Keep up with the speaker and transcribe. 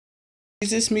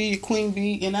It's me, your Queen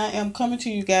Bee, and I am coming to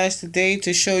you guys today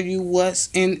to show you what's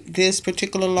in this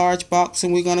particular large box,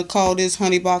 and we're going to call this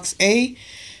Honey Box A,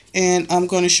 and I'm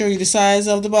going to show you the size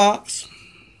of the box.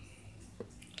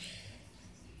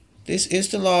 This is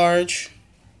the large,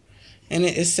 and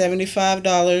it is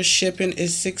 $75. Shipping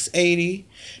is $6.80,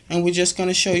 and we're just going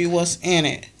to show you what's in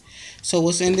it. So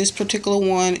what's in this particular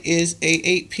one is a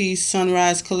 8-piece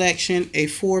Sunrise collection, a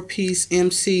 4-piece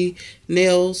MC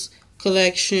Nails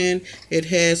collection. It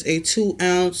has a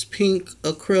 2-ounce pink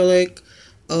acrylic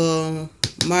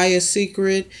Maya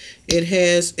Secret. It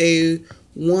has a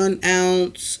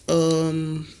 1-ounce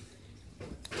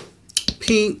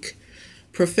pink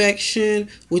Perfection,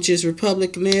 which is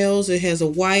Republic Nails. It has a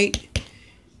white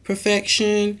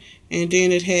Perfection, and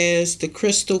then it has the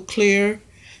crystal clear.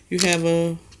 You have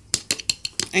a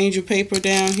angel paper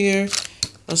down here,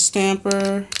 a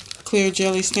stamper, clear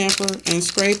jelly stamper, and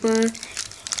scraper.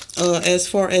 As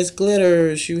far as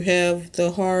glitters, you have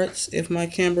the hearts. If my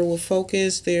camera will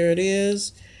focus, there it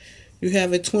is. You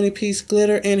have a 20-piece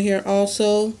glitter in here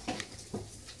also.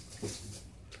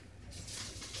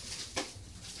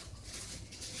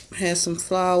 Has some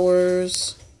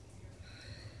flowers,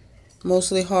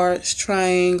 mostly hearts,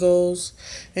 triangles,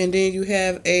 and then you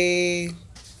have a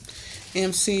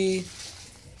MC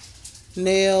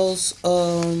Nails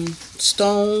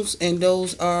stones, and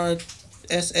those are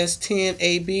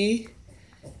SS10AB.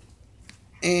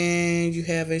 And you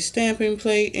have a stamping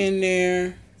plate in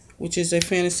there, which is a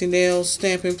Fantasy Nails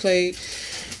stamping plate.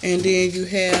 And then you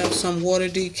have some water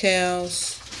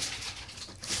decals.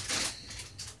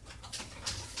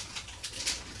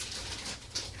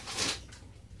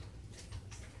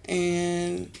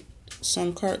 And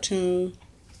some cartoon.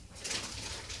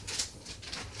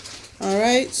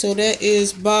 Alright, so that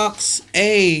is box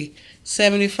A.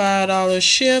 $75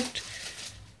 shipped.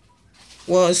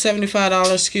 Well, it's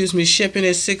 $75, excuse me. Shipping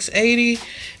is $6.80.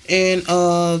 And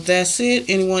that's it.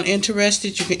 Anyone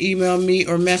interested, you can email me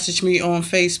or message me on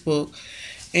Facebook.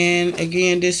 And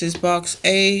again, this is box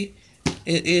A.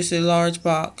 It is a large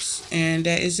box. And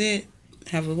that is it.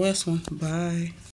 Have a blessed one. Bye.